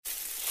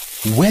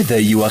Whether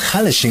you are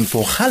halashing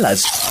for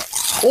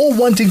halas or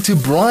wanting to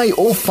braai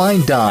or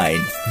fine dine,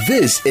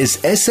 this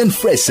is Essen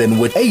Fressen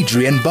with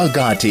Adrienne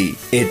Bogatie.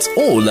 It's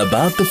all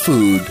about the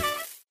food.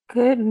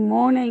 Good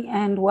morning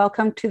and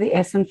welcome to the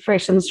Essen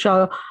Fressen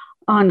show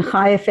on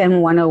High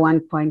FM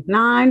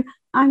 101.9.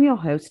 I'm your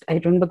host,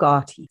 Adrienne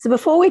Bogatie. So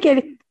before we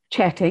get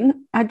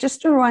chatting, I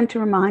just want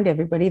to remind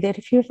everybody that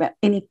if you have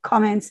any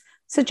comments,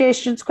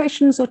 suggestions,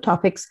 questions or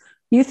topics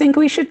you think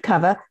we should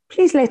cover,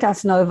 please let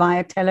us know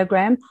via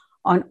Telegram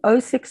on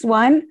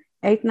 061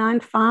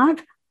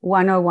 895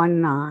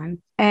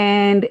 1019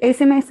 and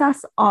SMS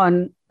us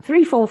on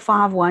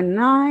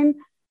 34519.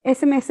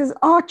 SMSs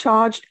are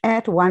charged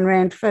at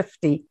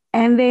R1.50.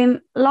 And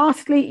then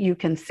lastly, you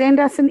can send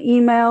us an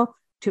email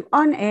to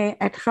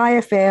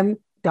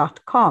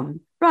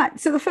onair@highfm.com. Right,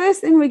 so the first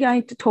thing we're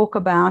going to talk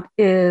about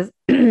is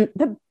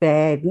the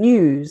bad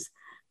news.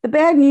 The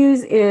bad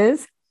news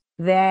is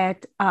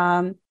that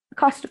the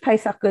cost of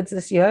Pesach goods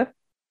this year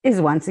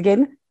is once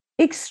again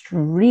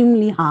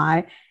extremely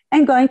high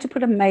and going to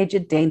put a major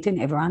dent in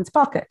everyone's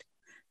pocket.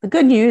 The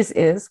good news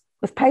is,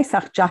 with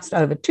Pesach just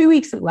over 2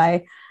 weeks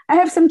away, I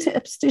have some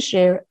tips to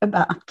share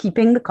about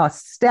keeping the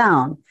costs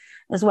down,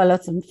 as well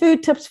as some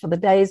food tips for the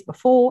days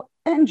before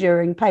and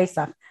during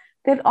Pesach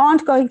that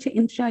aren't going to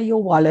injure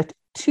your wallet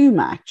too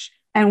much.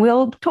 And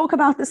we'll talk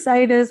about the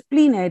Seder's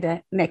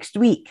Blineder next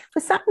week. For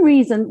some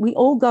reason, we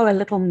all go a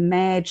little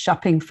mad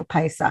shopping for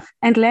Pesach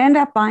and land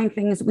up buying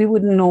things we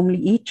wouldn't normally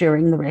eat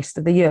during the rest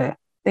of the year.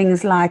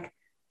 Things like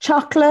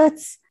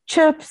chocolates,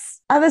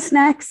 chips, other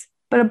snacks,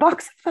 but a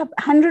box of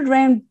 100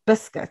 Rand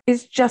biscuit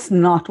is just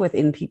not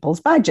within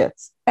people's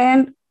budgets.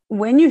 And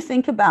when you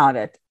think about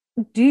it,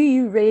 do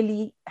you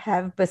really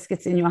have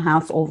biscuits in your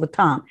house all the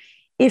time?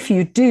 If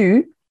you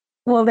do,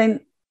 well,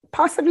 then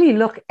possibly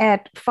look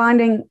at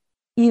finding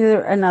either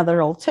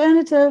another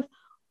alternative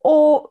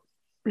or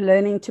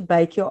learning to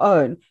bake your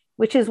own,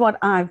 which is what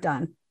I've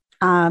done.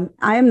 I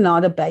am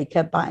not a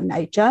baker by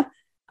nature.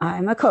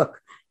 I'm a cook.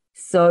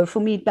 So for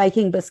me,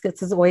 baking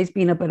biscuits has always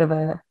been a bit of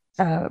a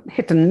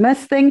hit and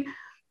miss thing,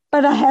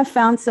 but I have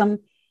found some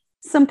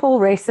simple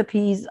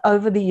recipes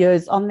over the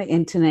years on the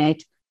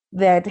internet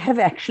that have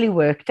actually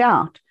worked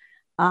out.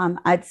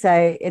 I'd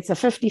say it's a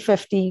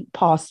 50-50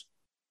 pass,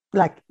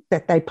 like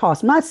that they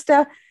pass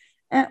muster,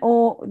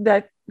 or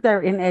that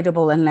they're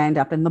inedible and land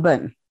up in the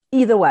bin.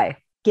 Either way,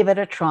 give it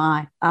a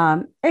try.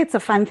 It's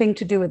a fun thing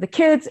to do with the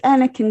kids,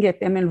 and it can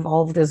get them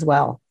involved as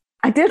well.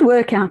 I did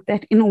work out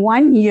that in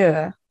 1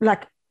 year,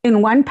 like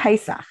in one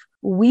Pesach,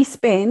 we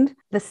spend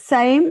the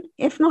same,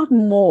 if not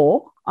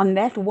more, on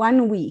that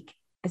 1 week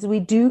as we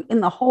do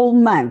in the whole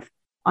month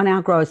on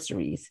our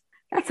groceries.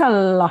 That's a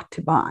lot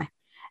to buy.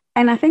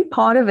 And I think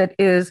part of it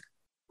is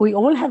we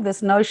all have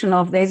this notion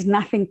of there's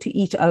nothing to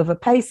eat over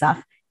Pesach,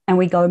 and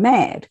we go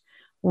mad.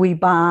 We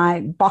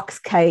buy box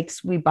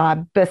cakes, we buy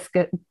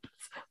biscuits,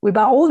 we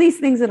buy all these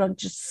things that are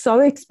just so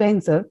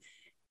expensive.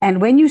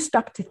 And when you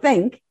stop to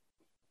think,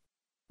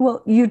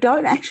 well, you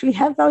don't actually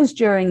have those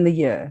during the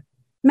year.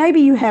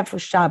 Maybe you have for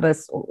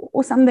Shabbos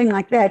or something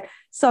like that.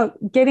 So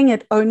getting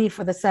it only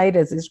for the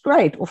Seder's is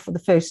great, or for the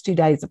first 2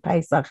 days of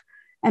Pesach,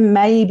 and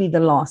maybe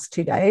the last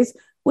 2 days,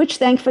 which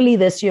thankfully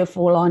this year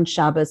fall on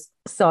Shabbos,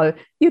 so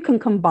you can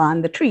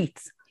combine the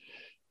treats.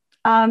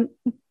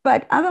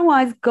 But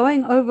otherwise,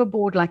 going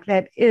overboard like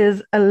that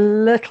is a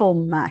little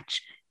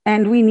much,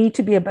 and we need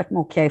to be a bit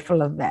more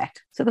careful of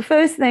that. So the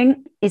first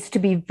thing is to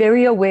be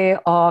very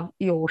aware of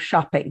your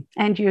shopping.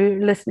 And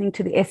you're listening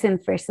to the Essen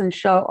Fressen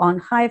show on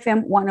High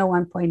FM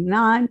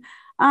 101.9.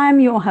 I'm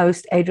your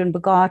host, Adrienne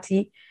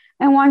Bogatie.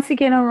 And once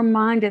again, a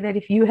reminder that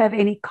if you have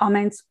any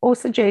comments or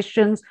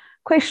suggestions,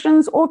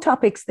 questions or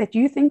topics that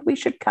you think we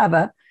should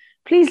cover,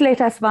 please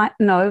let us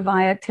know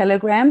via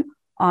Telegram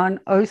on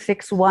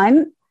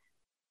 061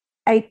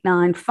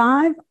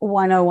 895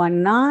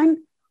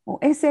 1019 or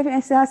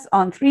SMS us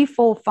on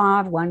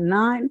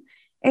 34519.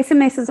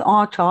 SMSs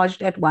are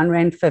charged at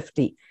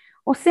R1.50,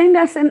 or send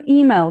us an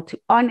email to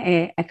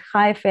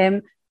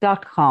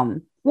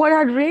onair@highfm.com. What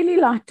I'd really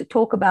like to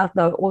talk about,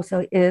 though,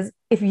 also is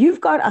if you've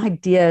got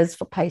ideas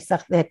for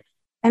Pesach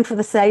and for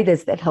the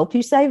Seder's that help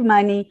you save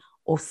money,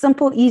 or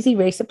simple, easy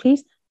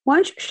recipes,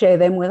 won't you share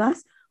them with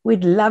us?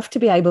 We'd love to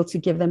be able to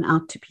give them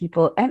out to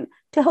people and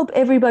to help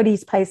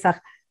everybody's Pesach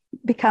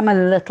become a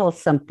little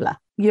simpler.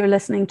 You're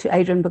listening to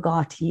Adrienne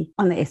Bogatie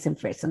on the Essen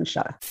Fressen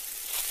show.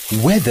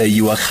 Whether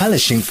you are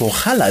halashing for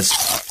halas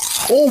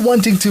or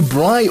wanting to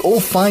braai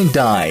or fine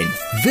dine,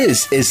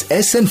 this is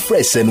Essen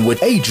Fressen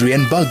with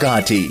Adrienne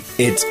Bogatie.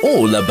 It's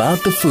all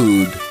about the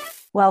food.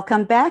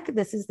 Welcome back.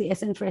 This is the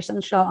Essen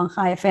Fressen show on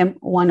High FM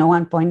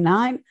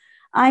 101.9.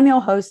 I'm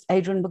your host,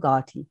 Adrienne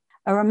Bogatie.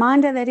 A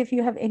reminder that if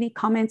you have any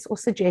comments or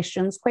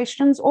suggestions,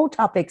 questions or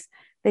topics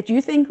that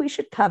you think we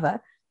should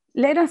cover,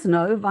 let us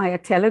know via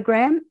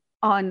Telegram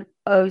on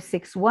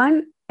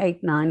 061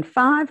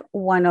 895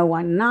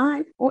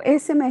 1019 or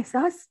SMS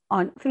us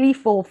on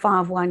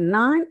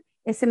 34519.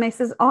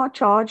 SMSs are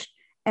charged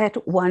at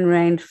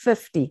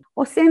R1.50,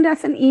 or send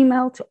us an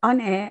email to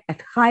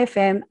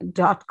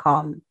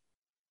onair@highfm.com.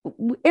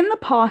 in the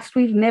past,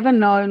 we've never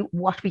known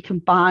what we can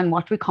buy and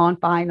what we can't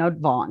buy in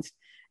advance.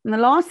 In the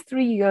last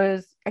 3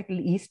 years, at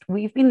least,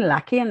 we've been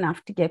lucky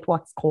enough to get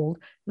what's called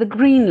the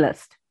green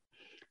list.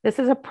 This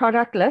is a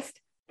product list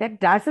that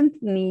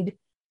doesn't need,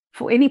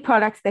 for any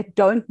products that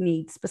don't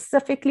need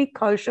specifically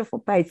kosher for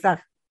Pesach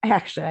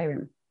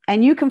hechsherim.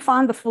 And you can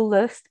find the full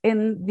list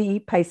in the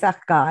Pesach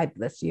guide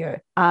this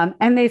year.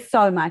 And there's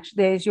so much.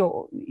 There's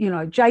your,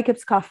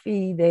 Jacob's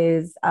coffee.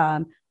 There's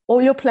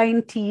all your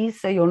plain teas,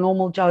 so your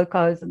normal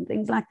Jokos and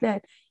things like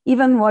that.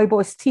 Even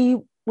rooibos tea,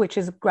 which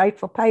is great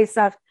for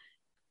Pesach.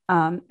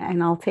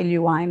 And I'll tell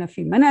you why in a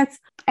few minutes.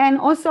 And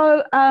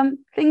also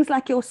things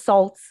like your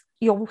salts,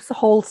 your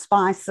whole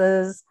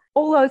spices,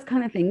 all those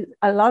kind of things.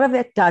 A lot of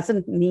that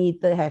doesn't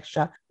need the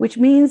hechsher, which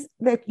means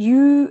that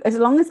you, as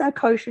long as they're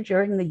kosher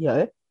during the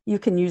year, you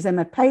can use them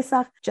at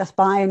Pesach, just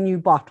buy a new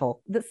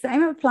bottle. The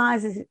same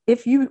applies as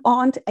if you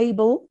aren't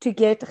able to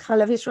get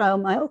Chalav Israel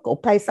milk or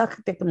Pesach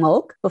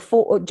milk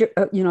before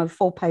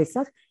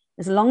Pesach,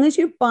 as long as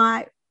you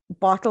buy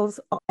bottles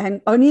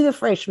and only the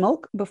fresh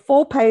milk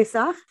before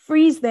Pesach,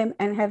 freeze them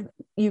and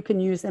you can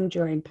use them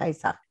during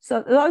Pesach.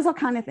 So those are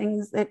kind of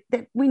things that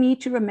we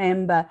need to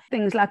remember.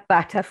 Things like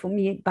butter. For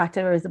me,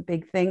 butter is a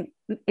big thing.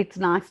 It's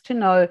nice to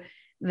know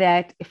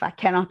that if I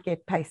cannot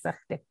get Pesach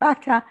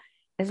butter,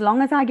 as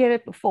long as I get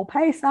it before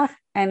Pesach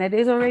and it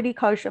is already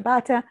kosher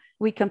butter,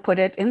 we can put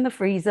it in the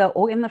freezer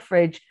or in the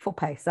fridge for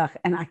Pesach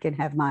and I can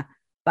have my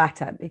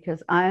butter,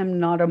 because I am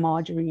not a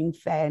margarine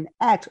fan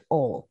at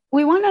all.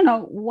 We want to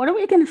know, what are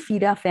we going to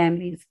feed our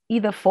families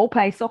either for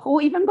Pesach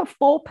or even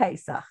before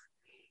Pesach?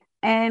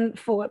 And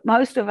for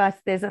most of us,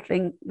 there's a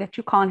thing that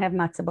you can't have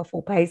matzah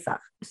before Pesach.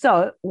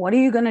 So what are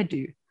you going to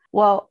do?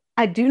 Well,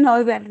 I do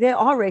know that there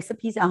are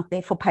recipes out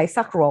there for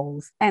Pesach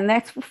rolls, and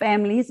that's for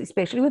families,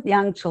 especially with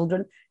young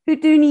children, who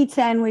do need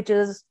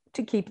sandwiches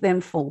to keep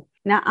them full.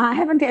 Now, I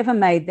haven't ever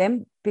made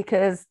them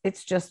because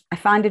I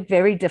find it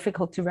very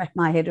difficult to wrap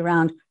my head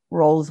around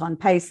rolls on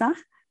Pesach.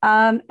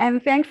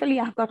 And thankfully,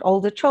 I've got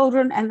older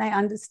children and they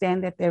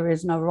understand that there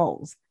is no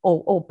rolls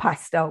or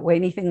pasta or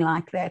anything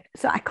like that.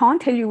 So I can't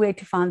tell you where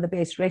to find the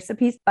best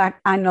recipes, but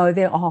I know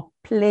there are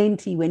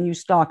plenty when you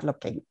start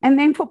looking. And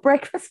then for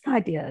breakfast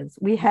ideas,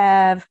 we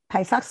have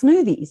Pesach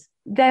smoothies.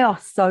 They are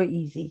so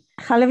easy.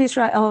 Chalav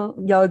Israel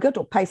yogurt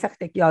or Pesach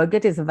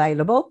yogurt is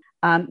available.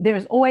 There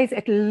is always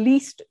at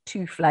least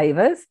 2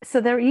 flavors.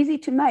 So they're easy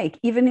to make.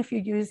 Even if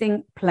you're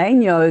using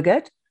plain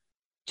yogurt,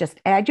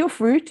 just add your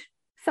fruit,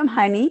 some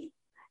honey,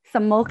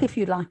 some milk if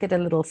you like it a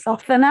little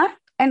softener,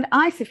 and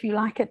ice if you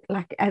like it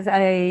like as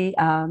a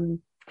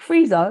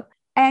freezer,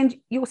 and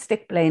your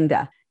stick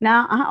blender.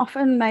 Now, I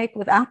often make,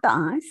 without the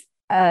ice,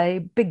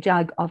 a big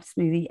jug of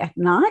smoothie at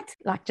night,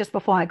 like just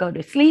before I go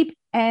to sleep,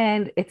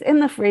 and it's in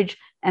the fridge.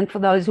 And for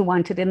those who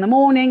want it in the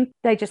morning,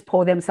 they just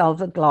pour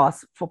themselves a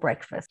glass for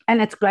breakfast.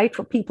 And it's great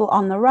for people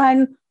on the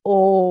run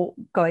or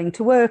going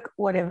to work,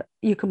 whatever.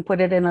 You can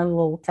put it in a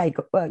little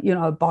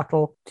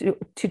bottle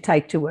to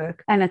take to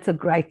work. And it's a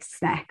great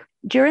snack.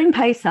 During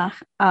Pesach,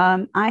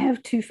 I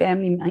have 2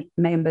 family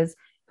members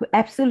who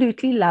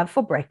absolutely love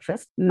for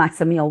breakfast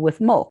matzah meal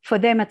with milk. For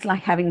them, it's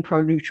like having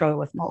Pro Nutro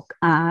with milk.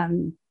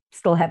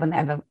 Still haven't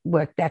ever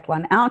worked that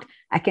one out.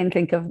 I can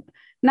think of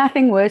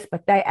nothing worse,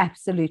 but they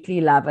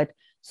absolutely love it.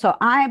 So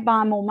I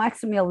buy more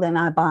matzah meal than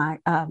I buy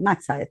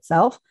matzah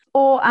itself,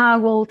 or I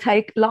will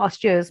take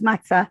last year's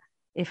matzah,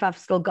 if I've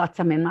still got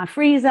some in my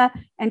freezer,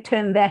 and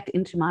turn that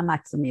into my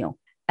matzah meal.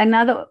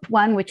 Another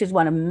one, which is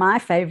one of my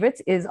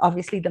favorites, is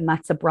obviously the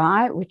matzah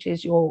brai, which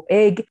is your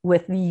egg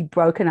with the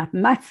broken up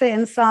matzah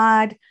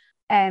inside.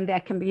 And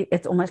that can be,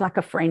 it's almost like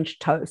a French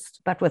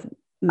toast, but with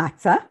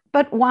matzah.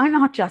 But why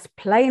not just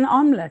plain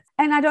omelets?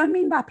 And I don't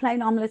mean by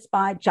plain omelets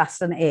by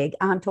just an egg.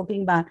 I'm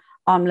talking about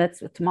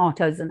omelets with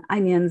tomatoes and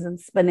onions and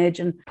spinach,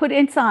 and put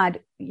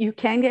inside. You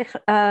can get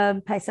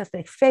Pesach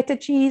feta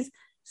cheese.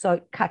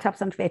 So cut up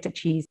some feta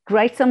cheese,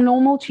 grate some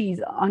normal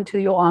cheese onto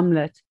your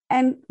omelet.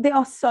 And there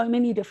are so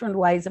many different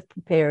ways of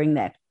preparing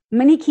that.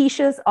 Mini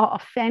quiches are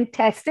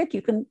fantastic.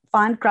 You can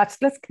find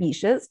crustless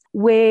quiches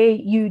where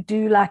you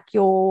do like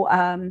your,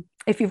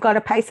 if you've got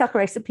a Pesach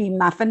recipe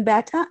muffin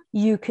batter,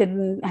 you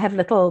can have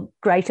little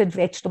grated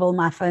vegetable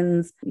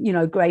muffins,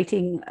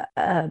 grating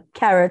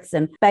carrots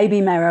and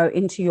baby marrow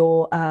into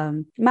your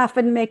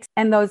muffin mix.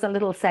 And those are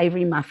little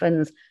savory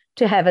muffins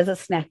to have as a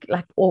snack,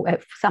 or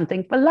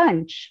something for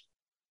lunch.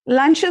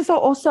 Lunches are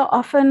also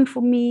often,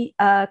 for me,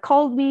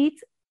 cold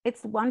meat.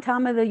 It's one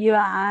time of the year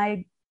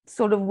I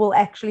sort of will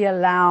actually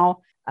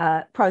allow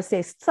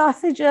processed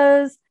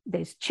sausages.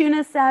 There's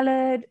tuna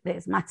salad.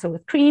 There's matzah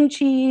with cream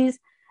cheese.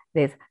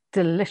 There's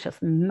delicious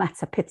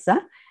matzah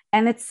pizza.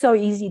 And it's so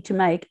easy to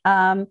make.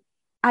 I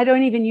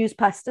don't even use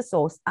pasta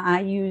sauce. I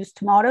use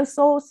tomato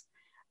sauce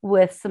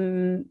with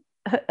some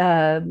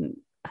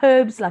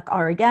herbs like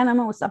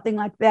oregano or something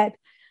like that.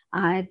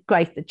 I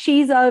grate the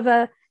cheese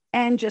over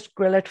and just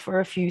grill it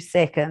for a few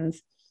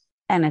seconds,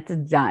 and it's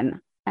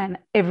done. And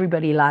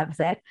everybody loves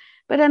that.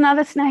 But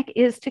another snack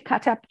is to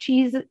cut up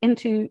cheese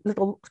into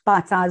little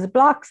bite-sized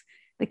blocks.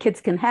 The kids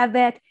can have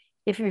that.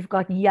 If you've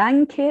got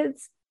young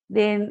kids,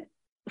 then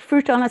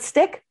fruit on a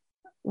stick,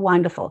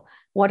 wonderful.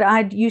 What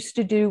I used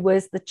to do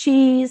was the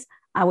cheese.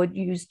 I would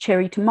use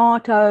cherry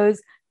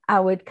tomatoes. I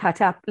would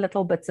cut up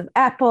little bits of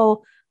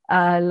apple,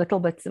 little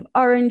bits of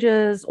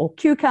oranges or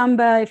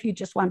cucumber if you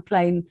just want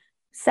plain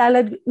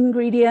salad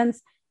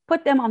ingredients.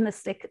 Put them on the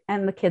stick,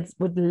 and the kids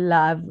would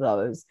love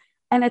those.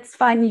 And it's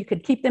fun. You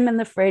could keep them in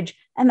the fridge,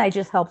 and they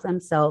just help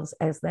themselves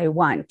as they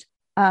want.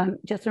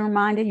 Just a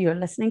reminder, you're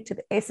listening to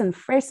the Essen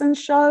Fressen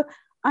Show.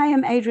 I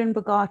am Adrienne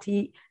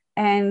Bogatie,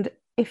 and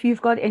if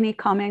you've got any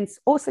comments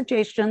or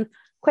suggestions,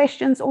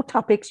 questions or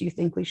topics you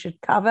think we should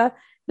cover,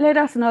 let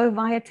us know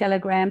via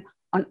Telegram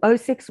on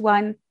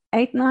 061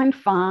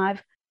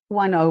 895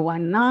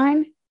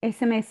 1019.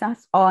 SMS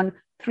us on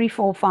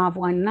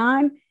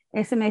 34519.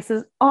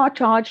 SMSs are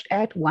charged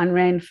at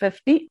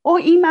R1.50, or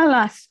email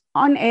us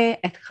on air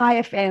at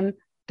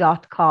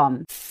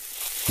chaifm.com.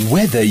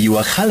 Whether you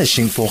are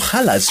halashing for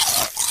halas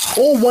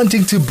or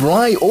wanting to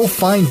braai or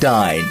fine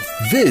dine,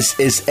 this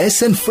is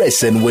Essen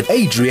Fressen with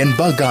Adrienne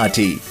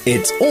Bogatie.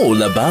 It's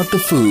all about the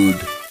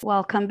food.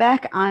 Welcome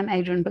back. I'm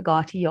Adrienne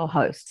Bogatie, your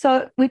host.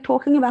 So we're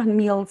talking about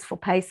meals for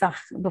Pesach,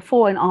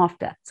 before and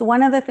after. So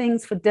one of the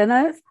things for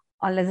dinners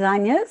are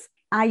lasagnas.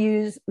 I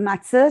use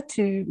matzah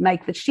to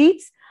make the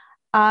sheets.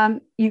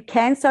 You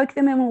can soak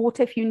them in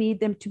water if you need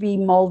them to be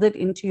molded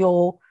into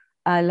your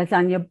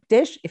lasagna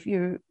dish. If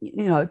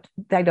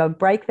they don't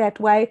break that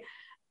way,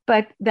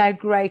 but they're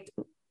great.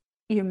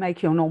 You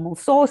make your normal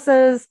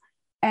sauces,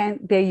 and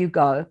there you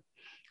go.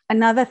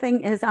 Another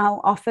thing is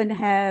I'll often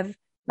have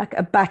like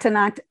a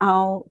butternut.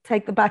 I'll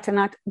take the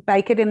butternut,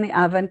 bake it in the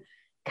oven,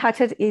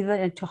 cut it either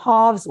into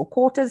halves or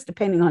quarters,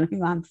 depending on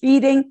who I'm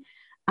feeding.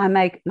 I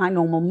make my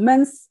normal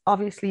mince,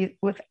 obviously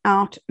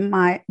without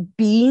my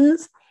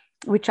beans,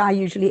 which I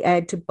usually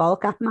add to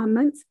bulk up my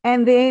mince.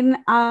 And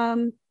then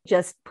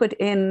just put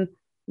in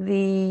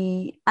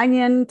the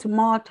onion,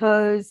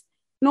 tomatoes,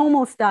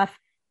 normal stuff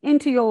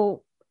into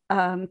your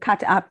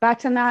cut up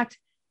butternut,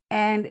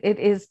 and it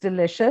is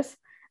delicious.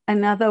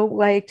 Another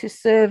way to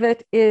serve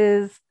it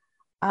is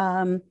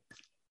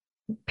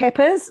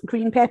peppers,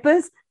 green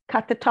peppers,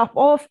 cut the top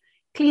off,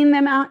 clean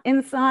them out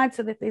inside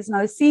so that there's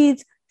no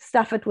seeds,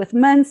 stuff it with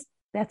mince.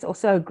 That's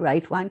also a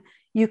great one.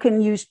 You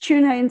can use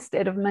tuna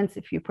instead of mince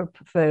if you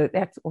prefer.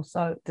 That's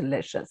also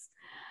delicious.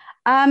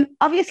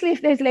 Obviously,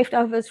 if there's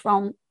leftovers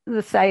from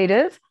the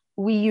seders,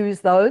 we use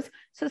those.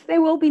 So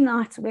there will be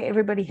nights where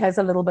everybody has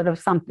a little bit of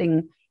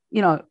something,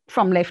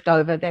 from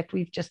leftover that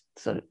we've just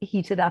sort of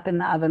heated up in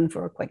the oven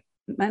for a quick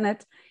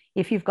minute.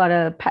 If you've got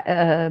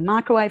a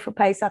microwave for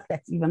Pesach,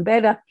 that's even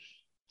better.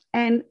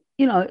 And,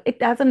 it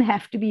doesn't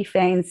have to be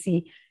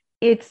fancy.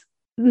 It's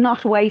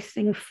not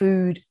wasting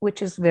food,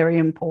 which is very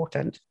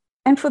important.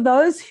 And for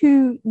those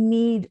who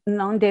need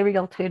non-dairy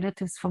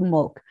alternatives for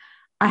milk,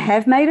 I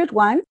have made it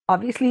one,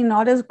 obviously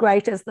not as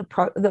great as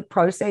the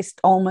processed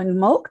almond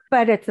milk,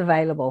 but it's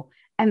available.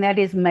 And that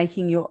is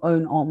making your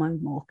own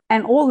almond milk.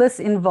 And all this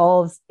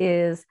involves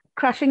is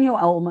crushing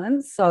your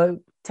almonds. So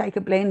take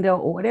a blender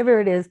or whatever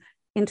it is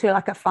into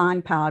like a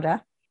fine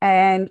powder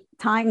and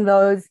tying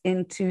those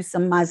into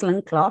some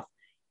muslin cloth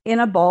in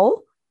a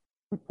bowl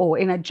or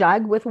in a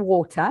jug with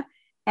water.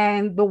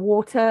 And the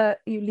water,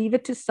 you leave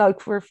it to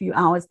soak for a few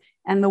hours,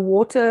 and the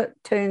water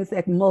turns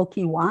that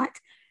milky white.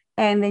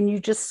 And then you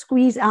just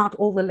squeeze out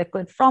all the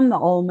liquid from the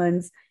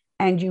almonds,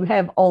 and you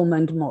have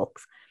almond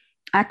milks.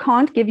 I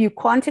can't give you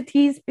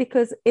quantities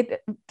because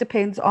it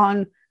depends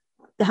on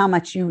how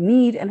much you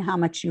need and how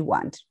much you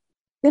want.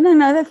 Then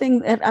another thing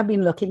that I've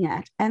been looking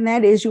at, and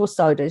that is your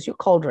sodas, your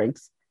cold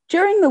drinks.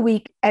 During the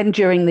week and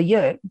during the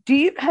year, do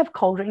you have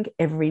cold drink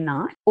every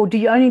night, or do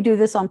you only do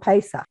this on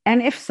Pesach?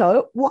 And if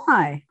so,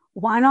 why?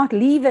 Why not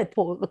leave it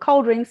for the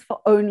cold drinks for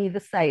only the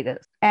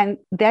seders? And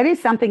that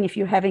is something, if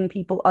you're having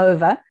people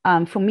over,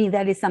 for me,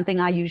 that is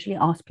something I usually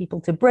ask people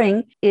to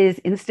bring, is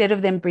instead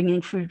of them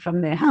bringing food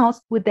from their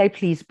house, would they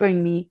please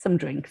bring me some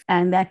drinks?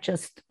 And that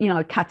just,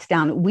 cuts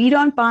down. We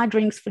don't buy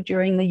drinks for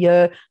during the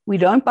year. We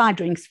don't buy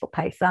drinks for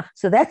Pesach.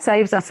 So that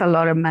saves us a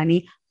lot of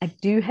money. I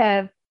do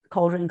have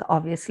cold drink,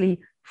 obviously,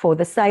 for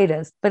the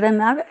seders. But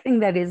another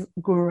thing that is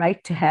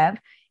great to have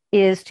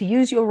is to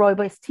use your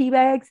rooibos tea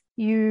bags.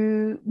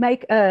 You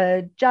make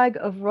a jug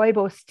of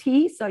rooibos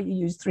tea, so you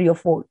use 3 or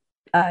 4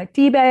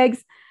 tea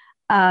bags,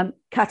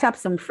 cut up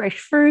some fresh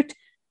fruit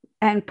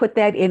and put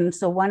that in.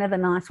 So one of the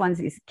nice ones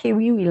is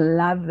kiwi, we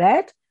love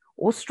that,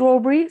 or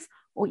strawberries,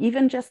 or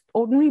even just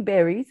ordinary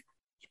berries.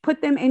 You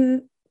put them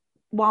in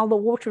while the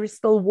water is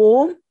still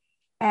warm,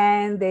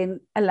 and then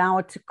allow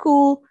it to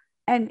cool,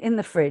 and in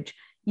the fridge.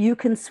 You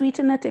can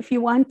sweeten it if you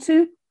want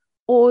to,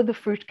 or the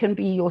fruit can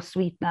be your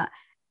sweetener.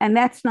 And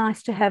that's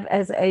nice to have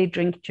as a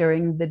drink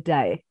during the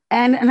day.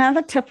 And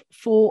another tip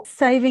for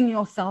saving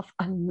yourself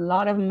a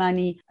lot of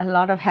money, a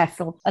lot of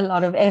hassle, a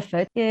lot of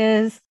effort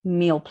is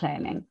meal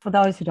planning. For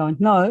those who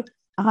don't know,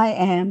 I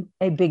am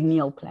a big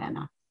meal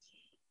planner.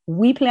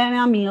 We plan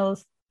our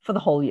meals for the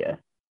whole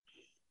year.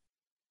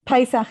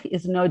 Pesach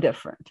is no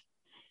different,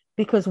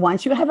 because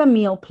once you have a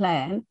meal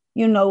plan,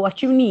 you know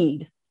what you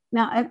need.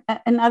 Now,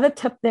 another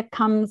tip that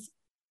comes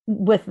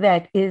with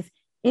that is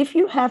If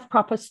you have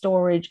proper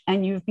storage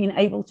and you've been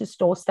able to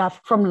store stuff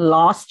from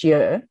last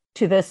year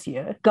to this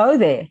year, go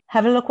there,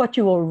 have a look what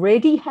you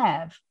already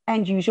have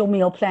and use your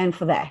meal plan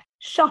for that.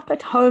 Shop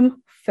at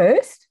home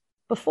first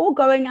before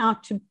going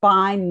out to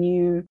buy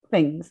new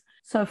things.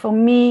 So for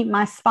me,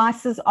 my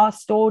spices are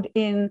stored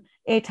in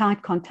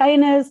airtight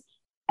containers,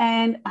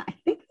 and I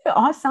think there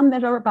are some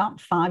that are about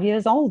 5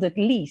 years old at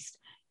least,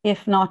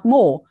 if not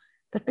more.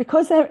 But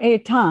because they're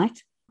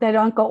airtight, they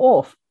don't go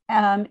off.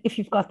 If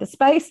you've got the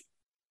space,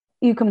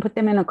 you can put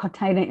them in a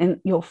container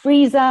in your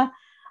freezer.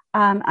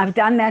 I've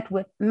done that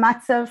with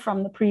matzah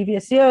from the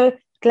previous year.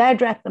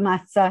 Glad wrap the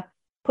matzah,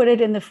 put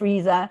it in the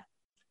freezer,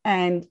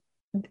 and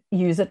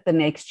use it the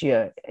next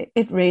year.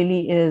 It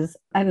really is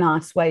a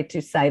nice way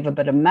to save a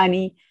bit of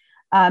money.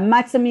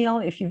 Matzah meal,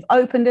 if you've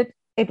opened it,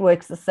 it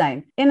works the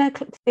same. In an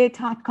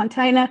airtight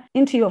container,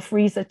 into your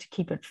freezer to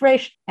keep it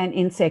fresh and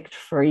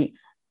insect-free,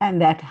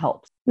 and that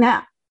helps.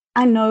 Now,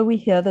 I know we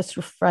hear this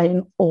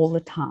refrain all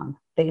the time.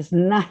 There's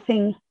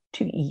nothing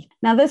to eat.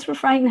 Now, this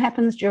refrain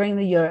happens during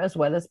the year as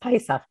well as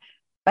Pesach,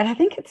 but I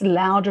think it's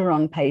louder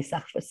on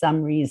Pesach for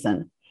some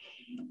reason.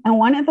 And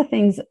one of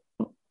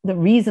the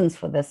reasons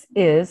for this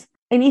is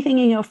anything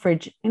in your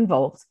fridge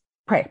involves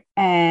prep.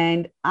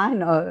 And I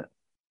know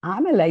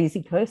I'm a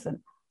lazy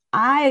person.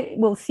 I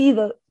will see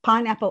the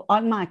pineapple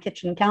on my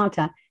kitchen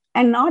counter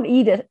and not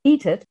eat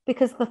it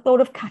because the thought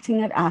of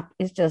cutting it up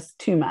is just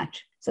too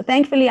much. So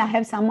thankfully, I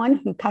have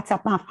someone who cuts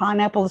up my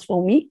pineapples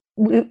for me.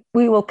 We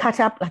will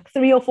cut up like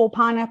 3 or 4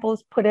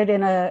 pineapples, put it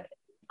in a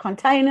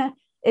container.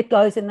 It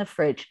goes in the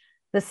fridge.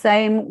 The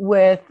same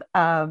with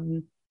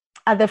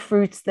other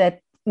fruits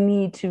that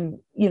need to,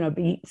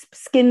 be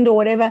skinned or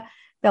whatever.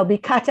 They'll be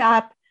cut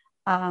up.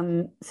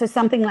 So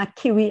something like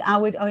kiwi, I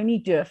would only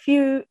do a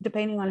few,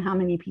 depending on how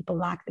many people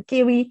like the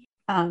kiwi.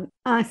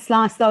 I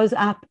slice those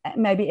up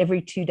maybe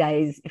every 2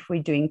 days if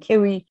we're doing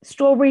kiwi.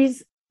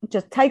 Strawberries,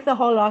 just take the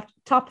whole lot,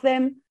 top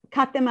them,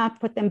 cut them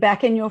up, put them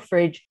back in your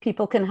fridge.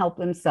 People can help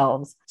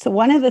themselves. So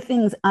one of the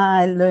things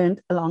I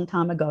learned a long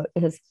time ago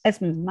is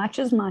as much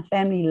as my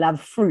family love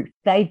fruit,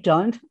 they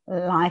don't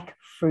like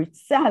fruit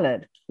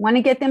salad. Want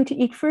to get them to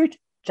eat fruit?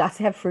 Just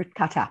have fruit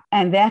cut up.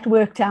 And that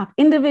worked out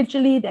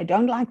individually. They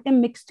don't like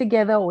them mixed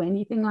together or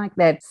anything like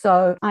that.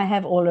 So I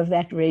have all of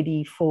that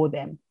ready for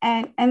them.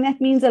 And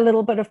that means a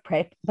little bit of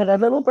prep, but a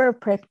little bit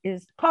of prep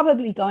is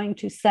probably going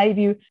to save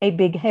you a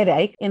big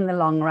headache in the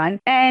long run.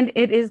 And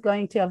it is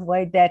going to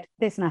avoid that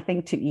there's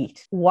nothing to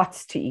eat.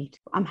 What's to eat?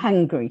 I'm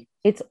hungry.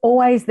 It's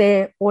always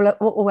there,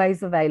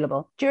 always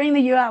available. During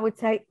the year, I would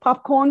say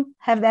popcorn,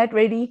 have that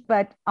ready.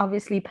 But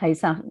obviously,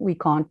 Pesach, we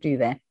can't do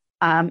that.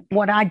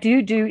 What I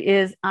do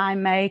is I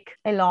make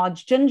a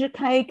large ginger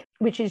cake,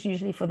 which is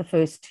usually for the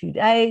first 2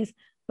 days,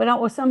 but I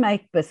also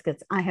make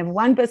biscuits. I have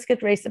one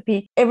biscuit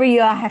recipe. Every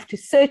year I have to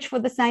search for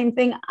the same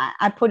thing.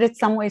 I put it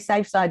somewhere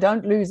safe so I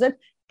don't lose it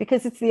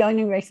because it's the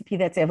only recipe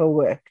that's ever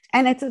worked.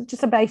 And it's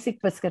just a basic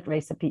biscuit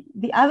recipe.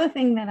 The other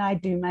thing that I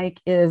do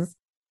make is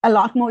a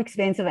lot more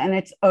expensive, and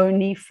it's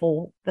only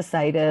for the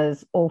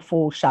Seders or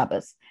for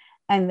Shabbos.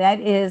 And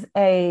that is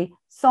a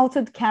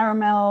salted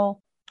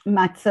caramel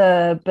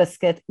matzah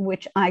biscuit,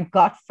 which I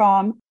got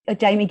from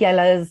Jamie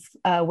Geller's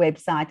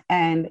website,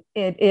 and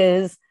it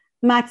is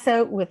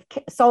matzah with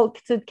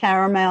salted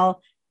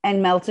caramel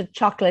and melted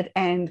chocolate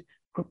and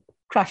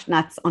crushed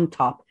nuts on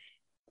top.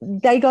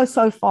 They go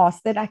so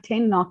fast that I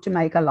tend not to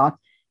make a lot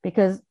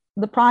because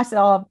the price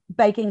of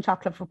baking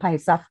chocolate for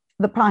Pesach,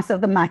 the price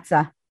of the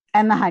matzah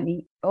and the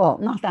honey, well,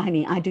 not the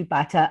honey, I do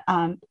butter.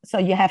 So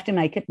you have to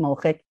make it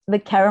milchik. The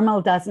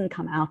caramel doesn't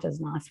come out as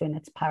nice when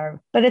it's paro,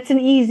 but it's an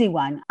easy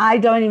one. I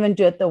don't even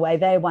do it the way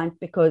they want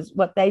because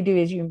what they do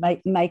is you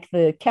make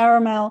the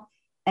caramel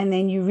and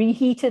then you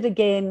reheat it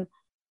again,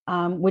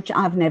 which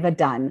I've never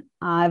done.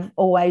 I've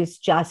always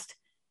just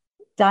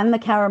done the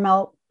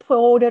caramel,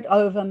 poured it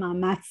over my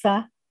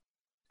matzah,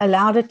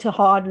 allowed it to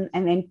harden,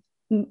 and then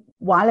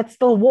while it's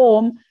still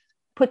warm,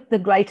 put the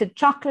grated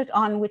chocolate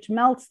on, which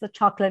melts the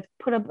chocolate,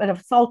 put a bit of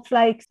salt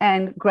flakes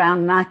and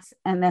ground nuts,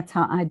 and that's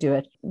how I do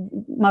it.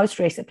 Most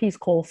recipes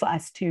call for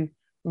us to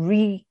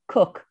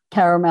re-cook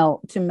caramel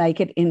to make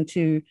it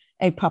into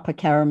a proper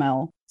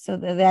caramel. So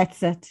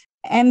that's it.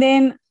 And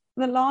then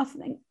the last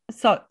thing,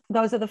 so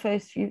those are the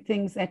first few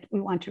things that we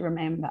want to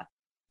remember.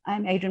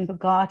 I'm Adrienne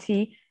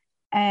Bogatie,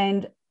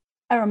 and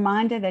a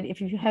reminder that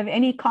if you have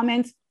any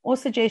comments or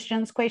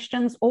suggestions,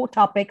 questions, or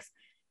topics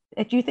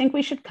that you think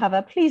we should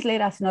cover, please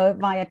let us know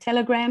via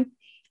Telegram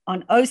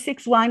on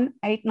 061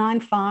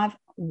 895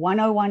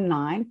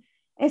 1019.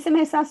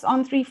 SMS us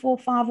on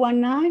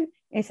 34519.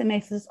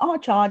 SMSs are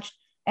charged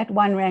at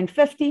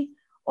R1.50,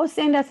 or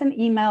send us an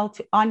email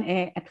to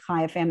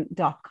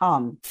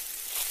onair@chaifm.com.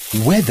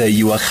 Whether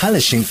you are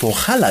halashing for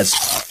halas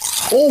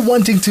or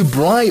wanting to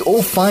braai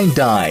or fine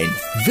dine,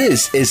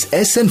 this is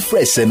Essen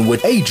Fressen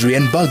with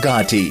Adrienne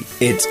Bogatie.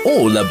 It's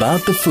all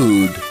about the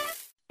food.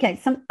 Okay,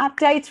 some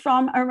updates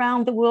from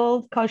around the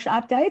world, kosher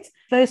updates.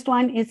 First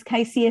one is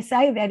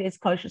KCSA, that is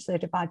Kosher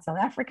Certified South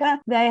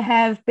Africa. They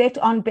have Bet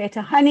on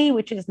Better Honey,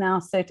 which is now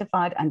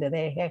certified under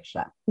their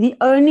Heksha. The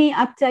only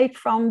update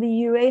from the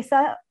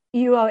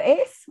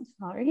UOS,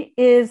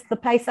 is the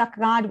Pesach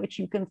guide, which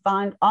you can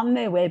find on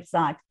their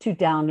website to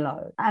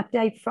download.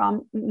 Update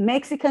from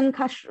Mexican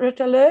Kashrut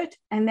Alert,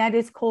 and that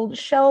is called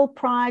Shell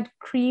Pride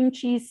Cream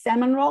Cheese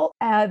Salmon Roll.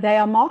 They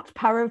are marked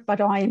parav,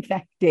 but are in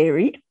fact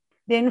dairy.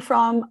 Then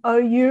from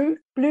OU,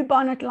 Blue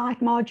Bonnet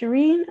Light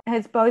Margarine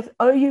has both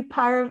OU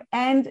parav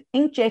and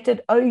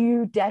inkjetted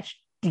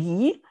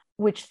OU-D,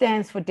 which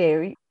stands for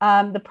dairy.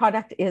 The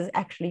product is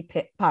actually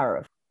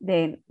parav.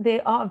 Then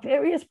there are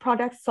various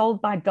products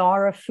sold by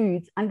Dara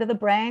Foods under the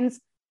brands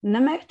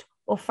Nimet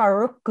or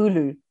Farouk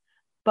Gulu.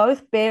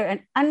 Both bear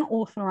an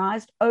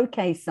unauthorized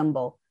OK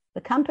symbol.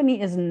 The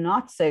company is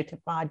not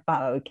certified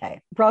by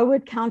OK.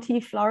 Broward County,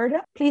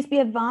 Florida. Please be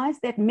advised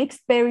that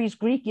Mixed Berries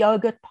Greek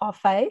Yogurt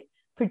Parfait,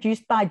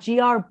 produced by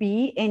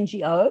GRB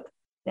NGO,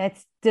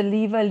 that's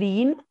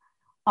Deliverlean,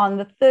 on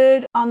the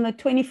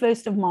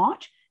 21st of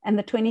March and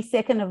the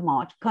 22nd of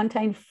March,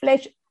 contain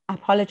I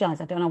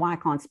apologize, I don't know why I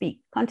can't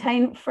speak,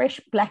 contain fresh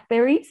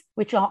blackberries,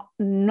 which are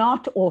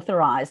not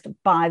authorized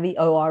by the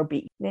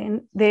ORB.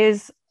 Then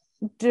there's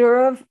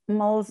Durav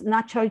Mills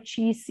Nacho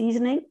Cheese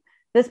Seasoning.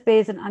 This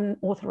bears an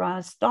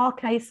unauthorized star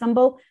K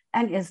symbol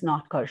and is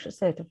not kosher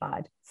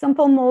certified.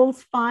 Simple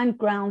Mills Fine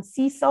Ground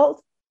Sea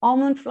Salt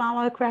almond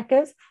flour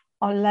crackers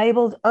are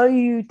labeled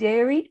OU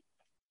dairy,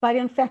 but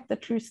in fact the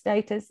true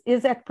status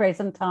is at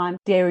present time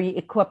dairy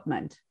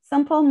equipment.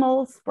 Simple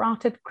Mills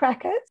Sprouted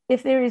Crackers.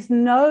 If there is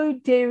no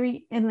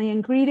dairy in the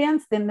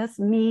ingredients, then this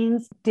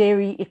means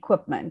dairy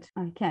equipment.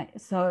 Okay,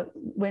 so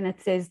when it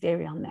says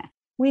dairy on that.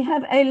 We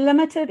have a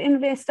limited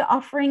investor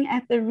offering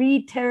at the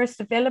Reed Terrace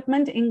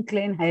development in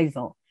Glen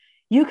Hazel.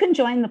 You can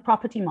join the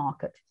property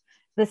market.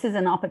 This is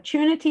an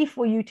opportunity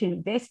for you to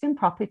invest in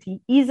property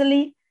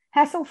easily,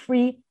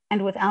 hassle-free,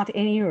 and without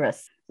any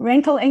risk.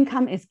 Rental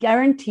income is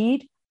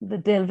guaranteed. The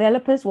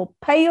developers will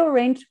pay your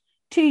rent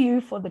to you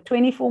for the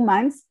 24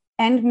 months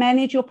and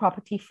manage your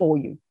property for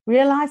you.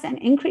 Realize and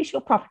increase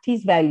your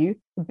property's value.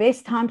 The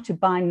best time to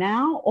buy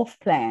now off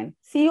plan.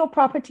 See your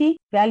property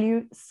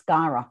value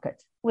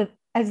skyrocket. With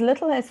as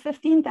little as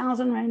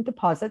 15,000 Rand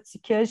deposit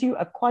secures you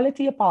a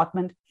quality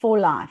apartment for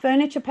life.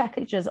 Furniture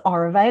packages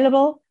are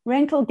available.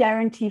 Rental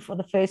guarantee for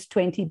the first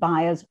 20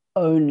 buyers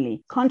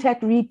only.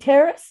 Contact Reed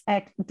Terrace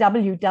at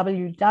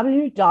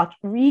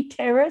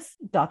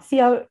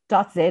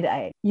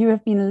www.reedterrace.co.za. You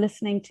have been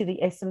listening to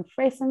the Essen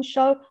Fressen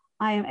Show.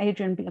 I am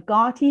Adrienne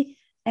Bogatie,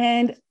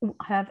 and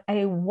have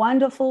a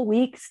wonderful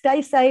week.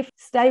 Stay safe,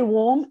 stay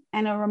warm,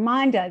 and a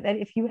reminder that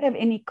if you have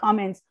any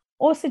comments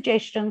or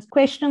suggestions,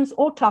 questions,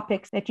 or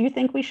topics that you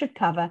think we should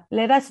cover,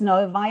 let us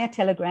know via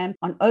Telegram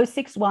on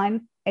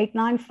 061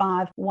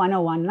 895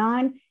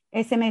 1019,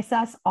 SMS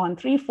us on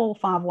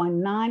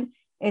 34519,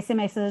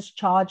 SMSs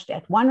charged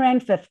at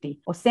R1.50,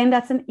 or send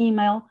us an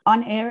email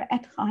on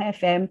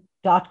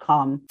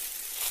air@chaifm.com.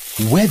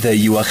 Whether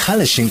you are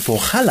halashing for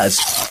halas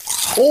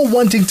or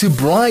wanting to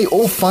braai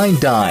or fine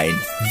dine,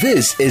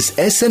 this is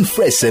Essen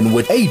Fressen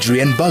with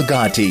Adrienne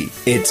Bogatie.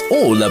 It's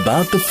all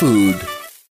about the food.